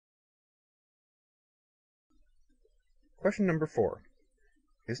Question number 4.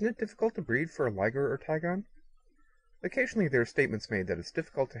 Isn't it difficult to breed for a liger or tigon? Occasionally there are statements made that it's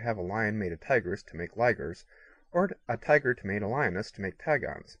difficult to have a lion mate a tigress to make ligers, or a tiger to mate a lioness to make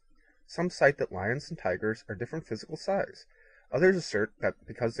tigons. Some cite that lions and tigers are different physical size. Others assert that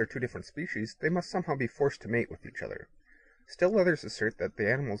because they're two different species, they must somehow be forced to mate with each other. Still others assert that the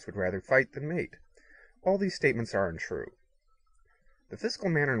animals would rather fight than mate. All these statements are untrue. The physical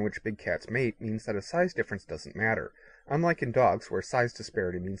manner in which big cats mate means that a size difference doesn't matter, unlike in dogs where size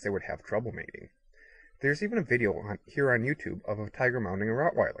disparity means they would have trouble mating. There's even a video here on YouTube of a tiger mounting a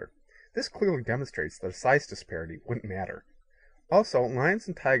Rottweiler. This clearly demonstrates that a size disparity wouldn't matter. Also, lions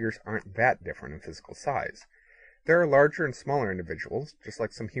and tigers aren't that different in physical size. There are larger and smaller individuals, just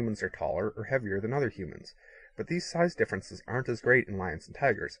like some humans are taller or heavier than other humans, but these size differences aren't as great in lions and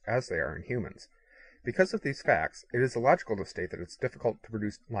tigers as they are in humans. Because of these facts, it is illogical to state that it's difficult to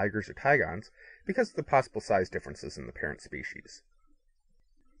produce ligers or tigons because of the possible size differences in the parent species.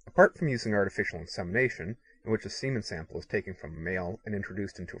 Apart from using artificial insemination, in which a semen sample is taken from a male and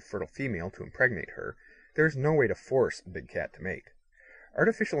introduced into a fertile female to impregnate her, there is no way to force a big cat to mate.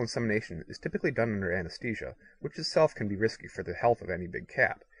 Artificial insemination is typically done under anesthesia, which itself can be risky for the health of any big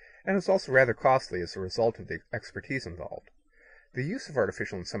cat, and is also rather costly as a result of the expertise involved. The use of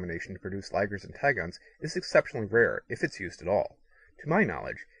artificial insemination to produce ligers and tigons is exceptionally rare, if it's used at all. To my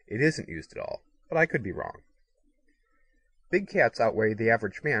knowledge, it isn't used at all, but I could be wrong. Big cats outweigh the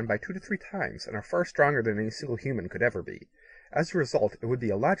average man by 2 to 3 times and are far stronger than any single human could ever be. As a result, it would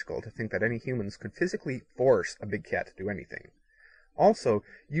be illogical to think that any humans could physically force a big cat to do anything. Also,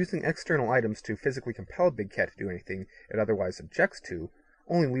 using external items to physically compel a big cat to do anything it otherwise objects to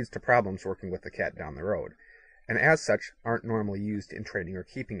only leads to problems working with the cat down the road, and as such aren't normally used in training or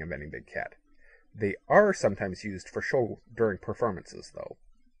keeping of any big cat. They are sometimes used for show during performances, though.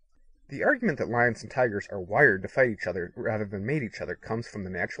 The argument that lions and tigers are wired to fight each other rather than mate each other comes from the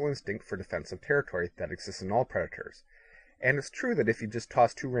natural instinct for defense of territory that exists in all predators. And it's true that if you just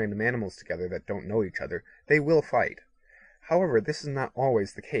toss 2 random animals together that don't know each other, they will fight. However, this is not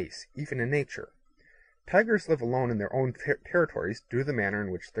always the case, even in nature. Tigers live alone in their own territories due to the manner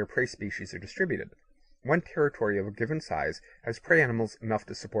in which their prey species are distributed. One territory of a given size has prey animals enough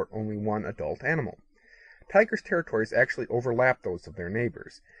to support only one adult animal. Tigers' territories actually overlap those of their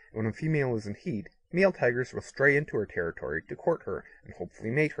neighbors, and when a female is in heat, male tigers will stray into her territory to court her and hopefully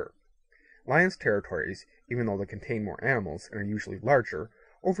mate her. Lions' territories, even though they contain more animals and are usually larger,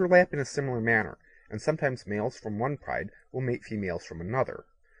 overlap in a similar manner, and sometimes males from one pride will mate females from another.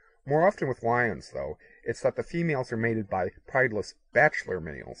 More often with lions, though, it's that the females are mated by prideless bachelor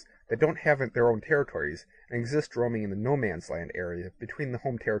males that don't have their own territories and exist roaming in the no-man's land area between the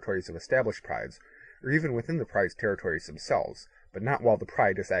home territories of established prides, or even within the pride's territories themselves, but not while the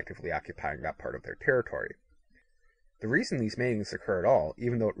pride is actively occupying that part of their territory. The reason these matings occur at all,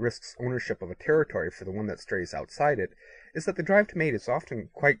 even though it risks ownership of a territory for the one that strays outside it, is that the drive to mate is often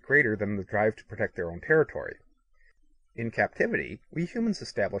quite greater than the drive to protect their own territory. In captivity, we humans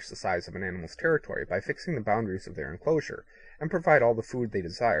establish the size of an animal's territory by fixing the boundaries of their enclosure, and provide all the food they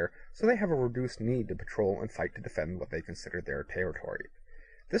desire, so they have a reduced need to patrol and fight to defend what they consider their territory.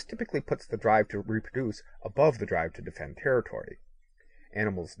 This typically puts the drive to reproduce above the drive to defend territory.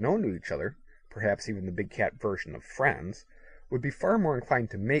 Animals known to each other, perhaps even the big cat version of friends, would be far more inclined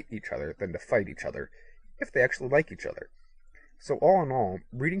to mate each other than to fight each other, if they actually like each other. So all in all,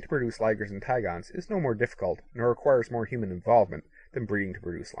 breeding to produce ligers and tigons is no more difficult, nor requires more human involvement, than breeding to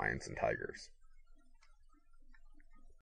produce lions and tigers.